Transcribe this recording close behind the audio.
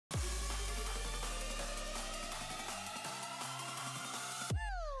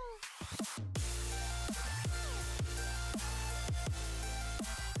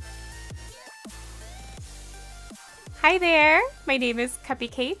Hi there, my name is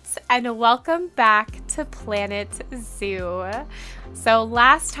Cupicate and welcome back to Planet Zoo. So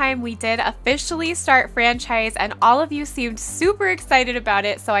last time we did officially start franchise and all of you seemed super excited about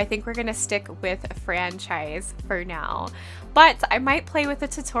it, so I think we're gonna stick with franchise for now. But I might play with the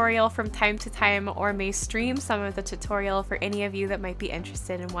tutorial from time to time or may stream some of the tutorial for any of you that might be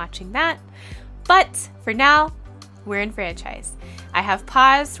interested in watching that. But for now, we're in franchise. I have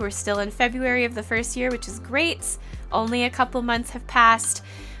paused, we're still in February of the first year, which is great. Only a couple months have passed.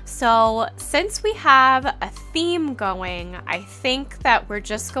 So since we have a theme going, I think that we're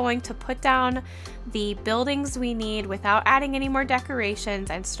just going to put down the buildings we need without adding any more decorations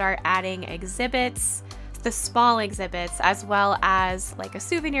and start adding exhibits, the small exhibits, as well as like a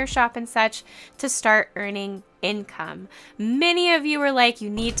souvenir shop and such to start earning income. Many of you were like, you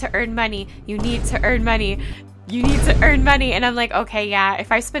need to earn money, you need to earn money. You need to earn money, and I'm like, okay, yeah,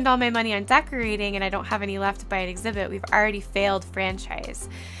 if I spend all my money on decorating and I don't have any left to buy an exhibit, we've already failed franchise.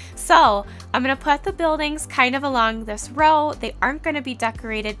 So I'm gonna put the buildings kind of along this row. They aren't gonna be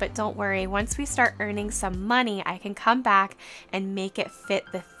decorated, but don't worry, once we start earning some money, I can come back and make it fit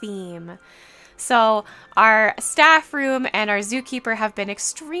the theme. So our staff room and our zookeeper have been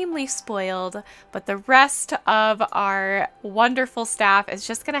extremely spoiled, but the rest of our wonderful staff is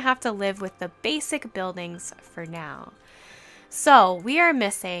just gonna have to live with the basic buildings for now. So we are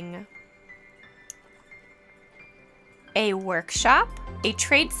missing a workshop, a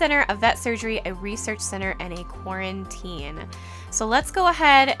trade center, a vet surgery, a research center, and a quarantine. So let's go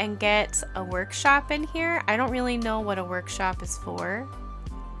ahead and get a workshop in here. I don't really know what a workshop is for.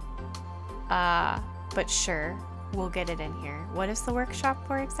 But sure, we'll get it in here. What is the workshop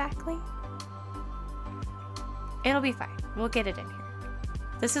for exactly? It'll be fine. We'll get it in here.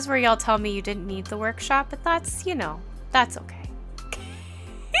 This is where y'all tell me you didn't need the workshop, but that's, you know, that's okay.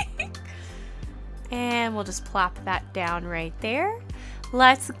 And we'll just plop that down right there.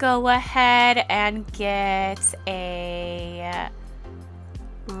 Let's go ahead and get a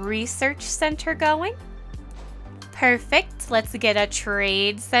research center going. Perfect. Let's get a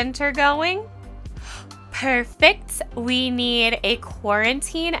trade center going. Perfect. We need a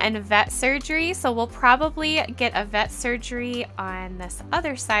quarantine and vet surgery. So we'll probably get a vet surgery on this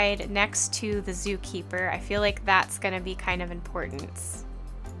other side next to the zookeeper. I feel like that's going to be kind of important.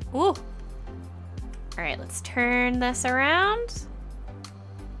 Ooh. All right, let's turn this around.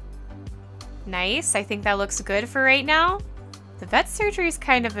 Nice. I think that looks good for right now. The vet surgery is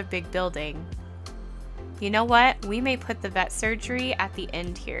kind of a big building. You know what? We may put the vet surgery at the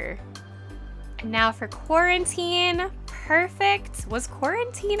end here. And now for quarantine. Perfect. Was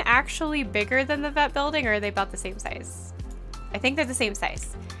quarantine actually bigger than the vet building, or are they about the same size? I think they're the same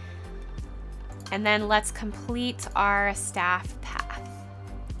size. And then let's complete our staff path.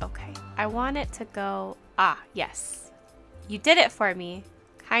 Okay. I want it to go... Ah, yes. You did it for me.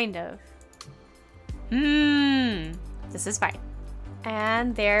 Kind of. This is fine.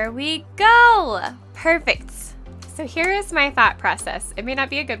 And there we go. Perfect. So here is my thought process. It may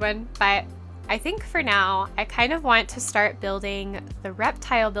not be a good one, but I think for now, I kind of want to start building the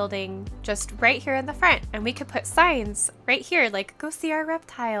reptile building just right here in the front. And we could put signs right here, like go see our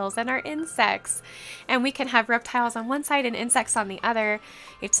reptiles and our insects. And we can have reptiles on one side and insects on the other.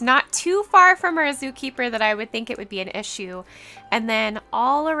 It's not too far from our zookeeper that I would think it would be an issue. And then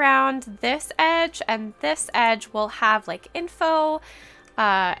all around this edge and this edge, we'll have like info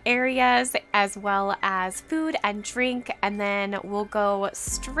areas as well as food and drink, and then we'll go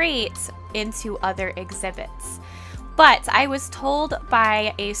straight into other exhibits. But I was told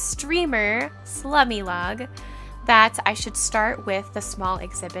by a streamer, Slummylug, that I should start with the small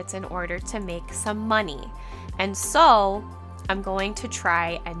exhibits in order to make some money. And so I'm going to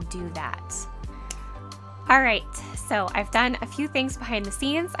try and do that. All right, so I've done a few things behind the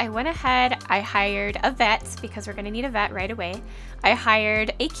scenes. I went ahead, I hired a vet because we're gonna need a vet right away. I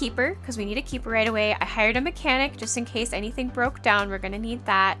hired a keeper because we need a keeper right away. I hired a mechanic just in case anything broke down, we're gonna need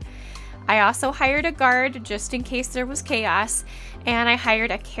that. I also hired a guard just in case there was chaos. And I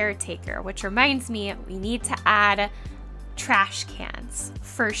hired a caretaker, which reminds me, we need to add trash cans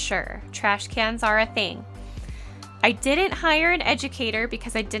for sure. Trash cans are a thing. I didn't hire an educator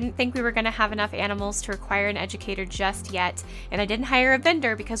because I didn't think we were going to have enough animals to require an educator just yet. And I didn't hire a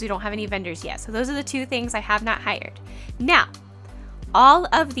vendor because we don't have any vendors yet. So those are the two things I have not hired. Now, all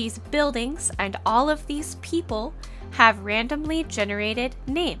of these buildings and all of these people have randomly generated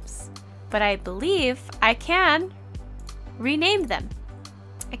names. But I believe I can rename them.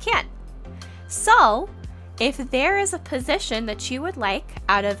 I can. So, if there is a position that you would like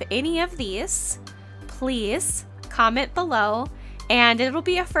out of any of these, please comment below and it'll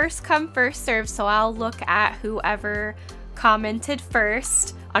be a first come first serve, so I'll look at whoever commented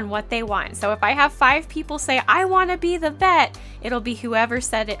first on what they want. So if I have 5 people say I want to be the vet, it'll be whoever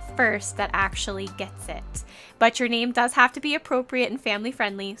said it first that actually gets it. But your name does have to be appropriate and family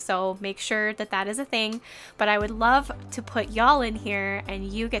friendly, so make sure that that is a thing. But I would love to put y'all in here and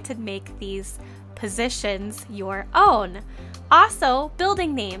you get to make these positions your own. Also,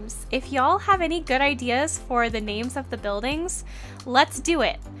 building names. If y'all have any good ideas for the names of the buildings, let's do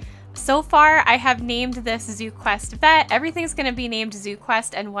it. So far, I have named this ZooQuest Vet. Everything's going to be named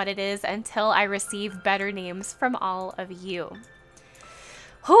ZooQuest and what it is until I receive better names from all of you.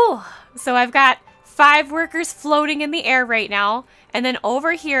 Whew. So I've got 5 workers floating in the air right now. And then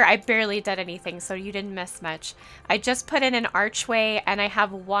over here, I barely did anything, so you didn't miss much. I just put in an archway and I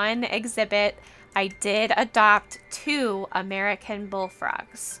have 1 exhibit. I did adopt 2 American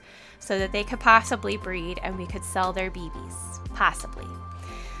bullfrogs so that they could possibly breed and we could sell their babies. Possibly.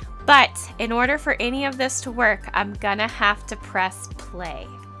 But in order for any of this to work, I'm gonna have to press play.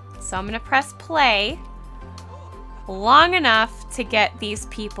 So I'm gonna press play long enough to get these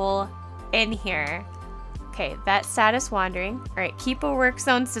people in here. Okay, vet status wandering. All right, keep a work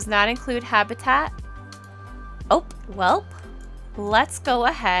zones does not include habitat. Oh, well, let's go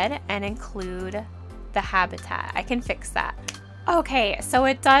ahead and include the habitat. I can fix that. Okay, so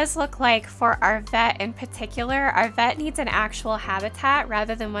it does look like for our vet in particular, our vet needs an actual habitat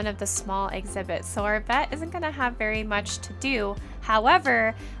rather than one of the small exhibits. So our vet isn't going to have very much to do.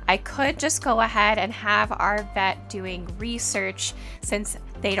 However, I could just go ahead and have our vet doing research since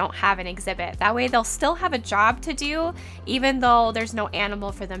they don't have an exhibit. That way they'll still have a job to do even though there's no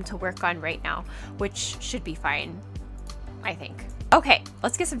animal for them to work on right now, which should be fine, I think. Okay,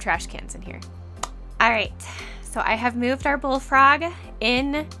 let's get some trash cans in here. All right. So I have moved our bullfrog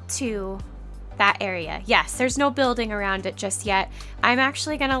into that area. Yes, there's no building around it just yet. I'm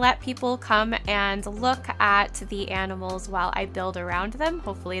actually gonna let people come and look at the animals while I build around them.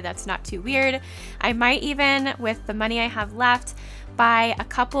 Hopefully that's not too weird. I might even, with the money I have left, buy a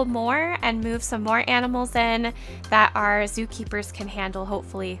couple more and move some more animals in that our zookeepers can handle,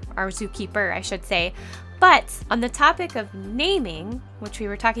 hopefully, our zookeeper, I should say. But on the topic of naming, which we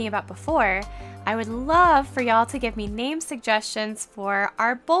were talking about before, I would love for y'all to give me name suggestions for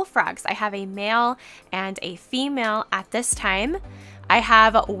our bullfrogs. I have a male and a female at this time. I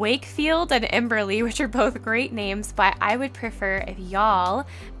have Wakefield and Emberly, which are both great names, but I would prefer if y'all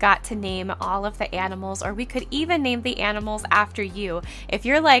got to name all of the animals, or we could even name the animals after you. If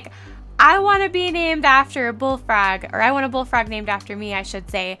you're like, I want to be named after a bullfrog, or I want a bullfrog named after me, I should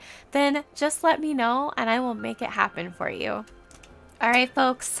say, then just let me know and I will make it happen for you. All right,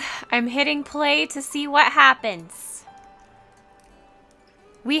 folks, I'm hitting play to see what happens.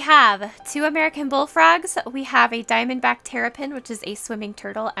 We have 2 American bullfrogs, we have a diamondback terrapin, which is a swimming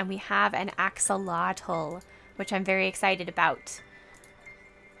turtle, and we have an axolotl, which I'm very excited about.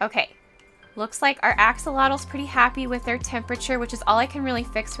 Okay, looks like our axolotl's pretty happy with their temperature, which is all I can really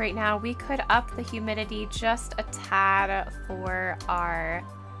fix right now. We could up the humidity just a tad for our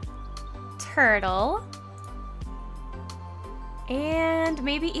turtle. And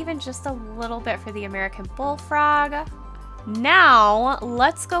maybe even just a little bit for the American bullfrog. Now,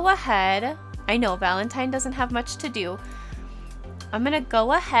 let's go ahead. I know Valentine doesn't have much to do. I'm gonna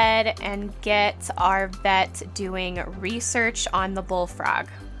go ahead and get our vet doing research on the bullfrog.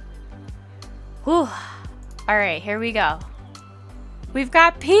 Whew. All right, here we go. We've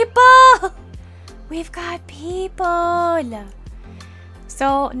got people! We've got people!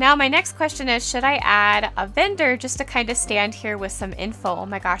 So now my next question is, should I add a vendor just to kind of stand here with some info? Oh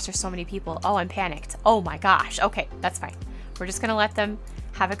my gosh, there's so many people. Oh, I'm panicked. Oh my gosh. Okay, that's fine. We're just gonna let them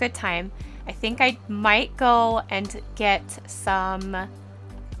have a good time. I think I might go and get some,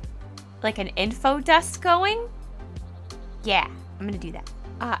 like an info desk going. Yeah, I'm gonna do that.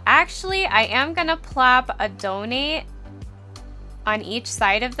 Actually, I am gonna plop a donate on each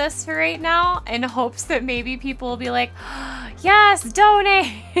side of this for right now in hopes that maybe people will be like, yes,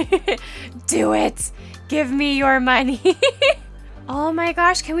 donate. Do it. Give me your money. Oh my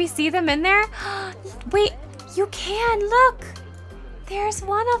gosh, can we see them in there? Wait, you can, look. There's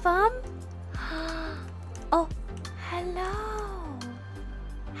one of them. Oh, hello.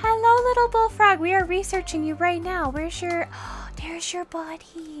 Hello, little bullfrog. We are researching you right now. Where's your, oh, there's your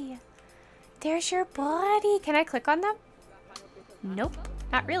body. There's your body. Can I click on them? Nope,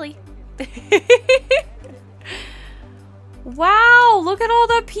 not really. Wow, look at all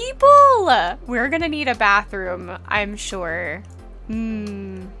the people. We're gonna need a bathroom, I'm sure.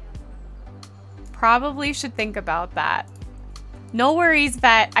 Probably should think about that. No worries,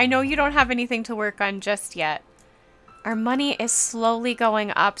 vet. I know you don't have anything to work on just yet. Our money is slowly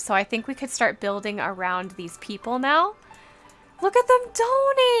going up, so I think we could start building around these people now. Look at them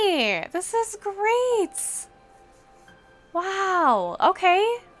donate! This is great! Wow,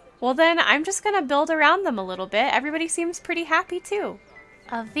 okay. Well then, I'm just gonna build around them a little bit. Everybody seems pretty happy too.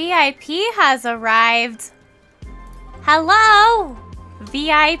 A VIP has arrived. Hello!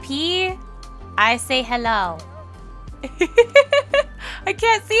 VIP, I say hello. I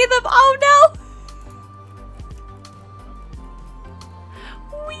can't see them. Oh no!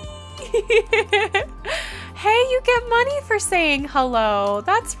 Whee! Hey, you get money for saying hello.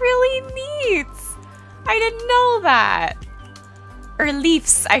 That's really neat. I didn't know that. Or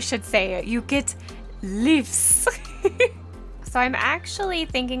leaves, I should say. You get leaves. So I'm actually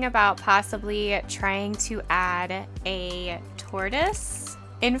thinking about possibly trying to add a tortoise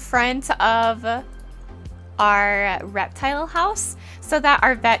in front of our reptile house so that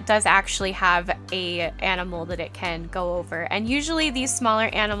our vet does actually have a animal that it can go over. And usually these smaller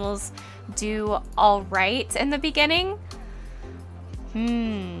animals do all right in the beginning.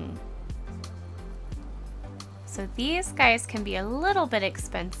 So these guys can be a little bit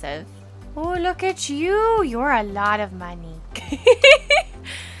expensive. Oh, look at you. You're a lot of money.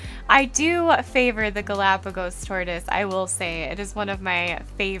 I do favor the Galapagos tortoise, I will say. It is one of my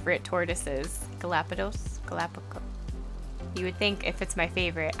favorite tortoises. Galapagos? Galapagos. You would think if it's my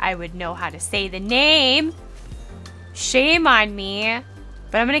favorite, I would know how to say the name. Shame on me.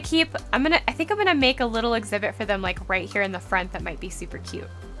 But I think I'm gonna make a little exhibit for them like right here in the front that might be super cute.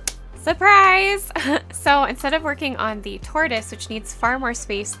 Surprise! So instead of working on the tortoise, which needs far more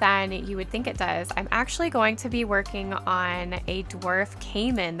space than you would think it does, I'm actually going to be working on a dwarf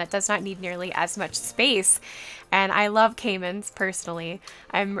caiman that does not need nearly as much space. And I love caimans personally.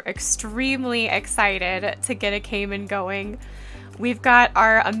 I'm extremely excited to get a caiman going. We've got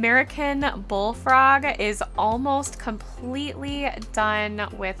our American bullfrog is almost completely done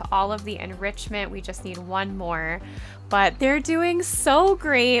with all of the enrichment. We just need one more. But they're doing so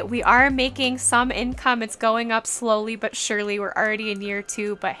great. We are making some income. It's going up slowly but surely. We're already in year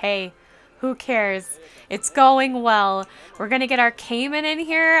 2, but hey, who cares? It's going well. We're gonna get our caiman in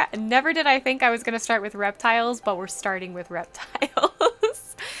here. Never did I think I was gonna start with reptiles, but we're starting with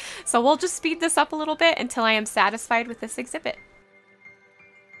reptiles. So we'll just speed this up a little bit until I am satisfied with this exhibit.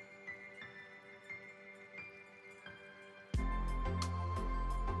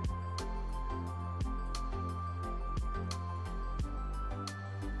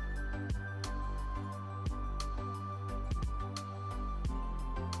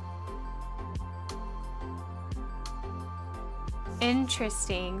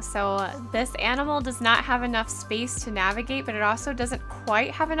 Interesting. So this animal does not have enough space to navigate, but it also doesn't quite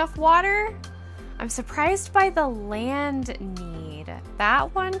have enough water. I'm surprised by the land need.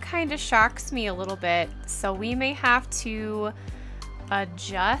 That one kind of shocks me a little bit. So we may have to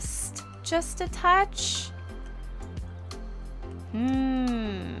adjust just a touch.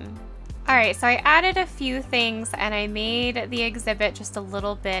 All right, so I added a few things and I made the exhibit just a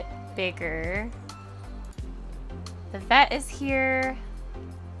little bit bigger. The vet is here.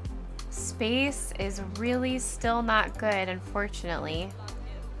 Space is really still not good, unfortunately.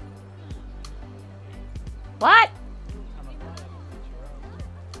 What?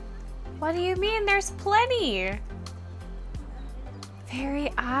 What do you mean? There's plenty.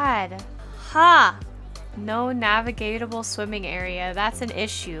 Very odd. Ha! No navigatable swimming area. That's an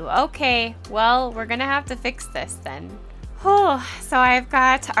issue. Okay, well, we're gonna have to fix this then. Oh, so I've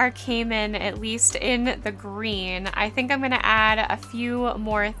got our caiman at least in the green. I think I'm gonna add a few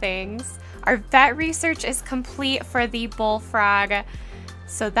more things. Our vet research is complete for the bullfrog.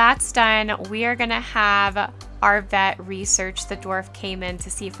 So that's done. We are gonna have our vet research the dwarf caiman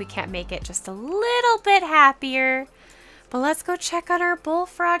to see if we can't make it just a little bit happier. But let's go check on our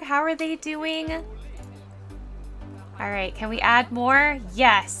bullfrog. How are they doing? All right, can we add more?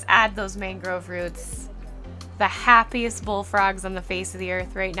 Yes, add those mangrove roots. The happiest bullfrogs on the face of the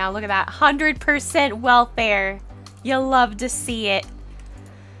earth right now. Look at that, 100% welfare. You love to see it.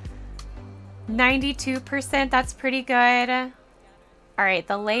 92%, that's pretty good. All right,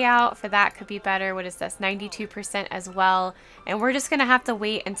 the layout for that could be better. What is this? 92% as well. And we're just gonna have to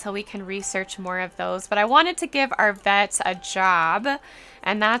wait until we can research more of those. But I wanted to give our vets a job,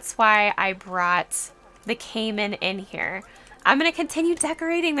 and that's why I brought the caiman in here. I'm going to continue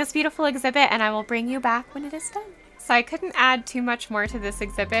decorating this beautiful exhibit and I will bring you back when it is done. So I couldn't add too much more to this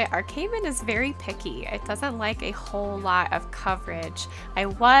exhibit. Our caiman is very picky. It doesn't like a whole lot of coverage. I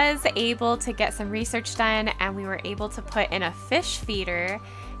was able to get some research done and we were able to put in a fish feeder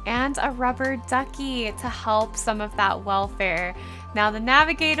and a rubber ducky to help some of that welfare. Now the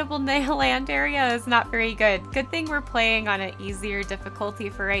navigatable land area is not very good. Good thing we're playing on an easier difficulty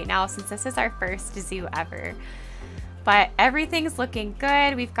for right now since this is our first zoo ever. But everything's looking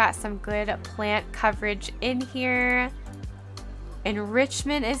good. We've got some good plant coverage in here.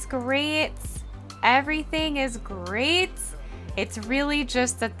 Enrichment is great. Everything is great. It's really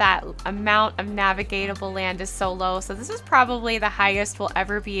just that amount of navigatable land is so low. So this is probably the highest we'll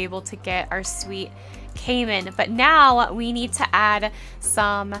ever be able to get our sweet caiman. But now we need to add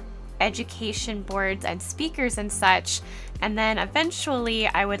some education boards and speakers and such. And then eventually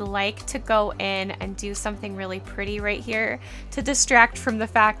I would like to go in and do something really pretty right here to distract from the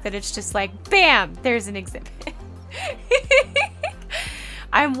fact that it's just like, bam, there's an exhibit.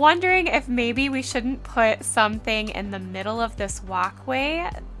 I'm wondering if maybe we shouldn't put something in the middle of this walkway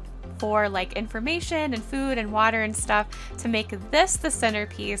for like information and food and water and stuff to make this the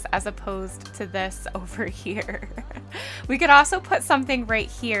centerpiece as opposed to this over here. We could also put something right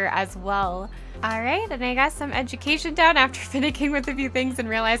here as well. All right, and I got some education down after finicking with a few things and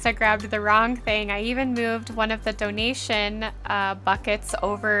realized I grabbed the wrong thing. I even moved one of the donation buckets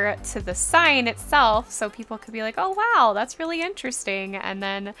over to the sign itself so people could be like, oh wow, that's really interesting, and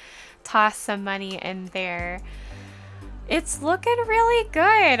then toss some money in there. It's looking really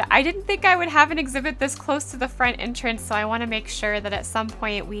good. I didn't think I would have an exhibit this close to the front entrance, so I want to make sure that at some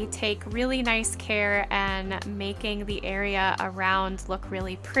point we take really nice care and making the area around look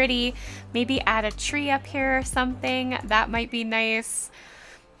really pretty. Maybe add a tree up here or something. That might be nice.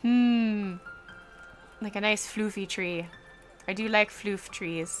 Like a nice floofy tree. I do like floof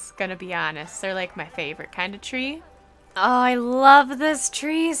trees, gonna be honest. They're like my favorite kind of tree. Oh, I love this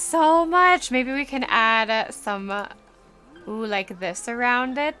tree so much. Maybe we can add some ooh, like this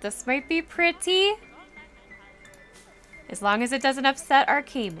around it. This might be pretty. As long as it doesn't upset our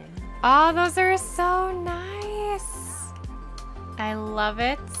caiman. Oh, those are so nice. I love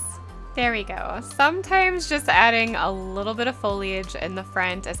it. There we go. Sometimes just adding a little bit of foliage in the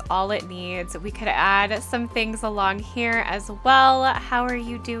front is all it needs. We could add some things along here as well. How are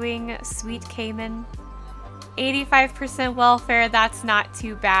you doing, sweet caiman? 85% welfare, that's not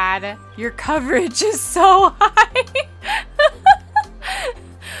too bad. Your coverage is so high.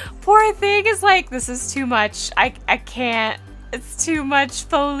 Poor thing is like, this is too much. I can't. It's too much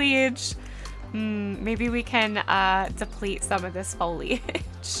foliage. Maybe we can deplete some of this foliage.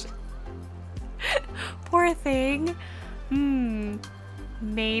 Poor thing.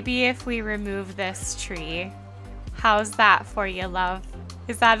 Maybe if we remove this tree. How's that for you, love?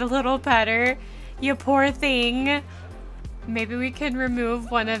 Is that a little better? You poor thing. Maybe we can remove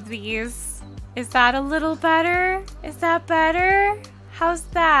one of these. Is that a little better? Is that better? How's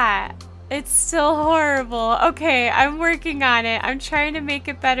that? It's still horrible. Okay, I'm working on it. I'm trying to make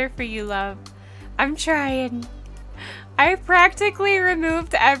it better for you, love. I'm trying. I practically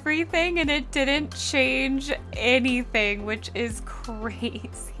removed everything and it didn't change anything, which is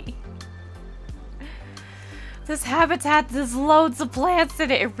crazy. This habitat, there's loads of plants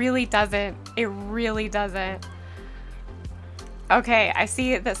in it. It really doesn't. It really doesn't. Okay, I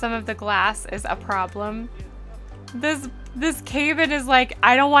see that some of the glass is a problem. This caiman is like,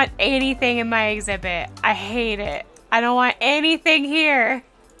 I don't want anything in my exhibit. I hate it. I don't want anything here.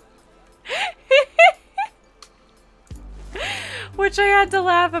 Which I had to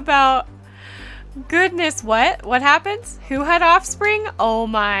laugh about. Goodness, what? What happens? Who had offspring? Oh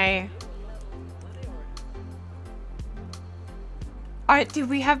my. Do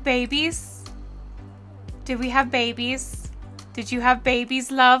we have babies? Did we have babies? Did you have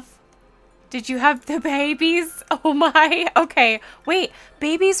babies, love? Did you have the babies? Oh my. Okay, wait.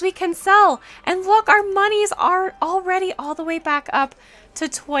 Babies we can sell. And look, our monies are already all the way back up to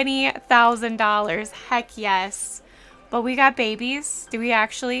 $20,000. Heck yes. But we got babies. Do we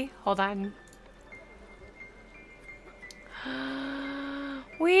actually? Hold on.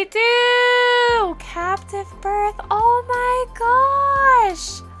 We do! Captive birth. Oh my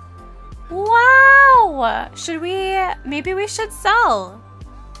gosh! Wow! Should we... Maybe we should sell.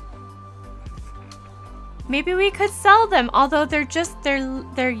 Maybe we could sell them, although they're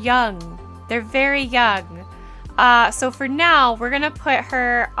young. They're very young. So for now, we're gonna put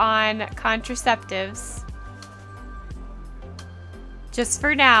her on contraceptives. Just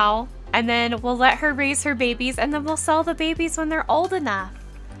for now. And then we'll let her raise her babies, and then we'll sell the babies when they're old enough.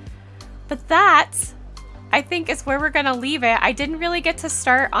 But that, I think, is where we're gonna leave it. I didn't really get to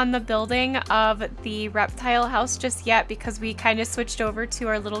start on the building of the reptile house just yet because we kind of switched over to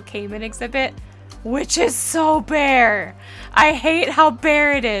our little caiman exhibit, which is so bare. I hate how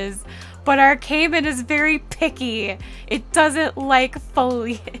bare it is. But our caiman is very picky. It doesn't like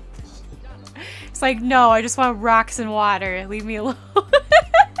foliage. It's like, no, I just want rocks and water. Leave me alone.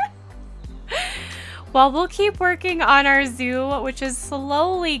 Well, we'll keep working on our zoo, which is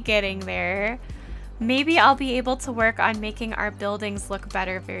slowly getting there. Maybe I'll be able to work on making our buildings look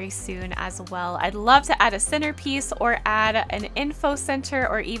better very soon as well. I'd love to add a centerpiece or add an info center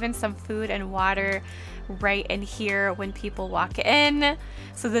or even some food and water right in here when people walk in,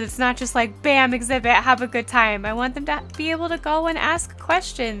 so that it's not just like, bam, exhibit, have a good time. I want them to be able to go and ask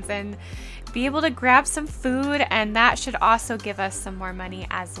questions and be able to grab some food, and that should also give us some more money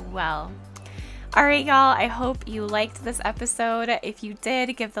as well. Alright y'all, I hope you liked this episode. If you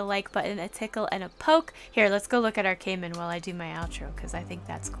did, give the like button a tickle and a poke. Here, let's go look at our caiman while I do my outro, because I think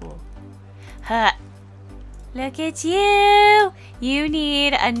that's cool. Huh. Look at you! You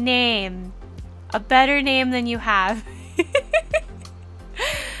need a name. A better name than you have.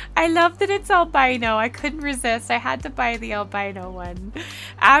 I love that it's albino. I couldn't resist. I had to buy the albino one.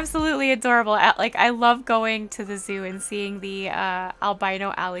 Absolutely adorable. Like, I love going to the zoo and seeing the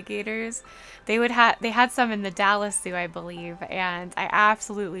albino alligators. They had some in the Dallas Zoo, I believe, and I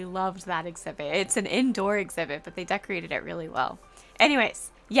absolutely loved that exhibit. It's an indoor exhibit, but they decorated it really well.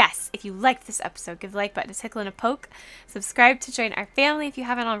 Anyways, yes, if you liked this episode, give the like button a tickle and a poke. Subscribe to join our family if you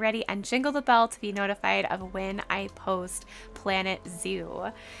haven't already, and jingle the bell to be notified of when I post Planet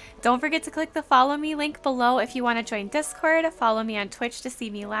Zoo. Don't forget to click the follow me link below if you want to join Discord. Follow me on Twitch to see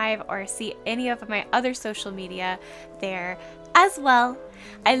me live or see any of my other social media there as well.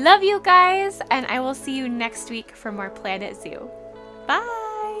 I love you guys, and I will see you next week for more Planet Zoo. Bye!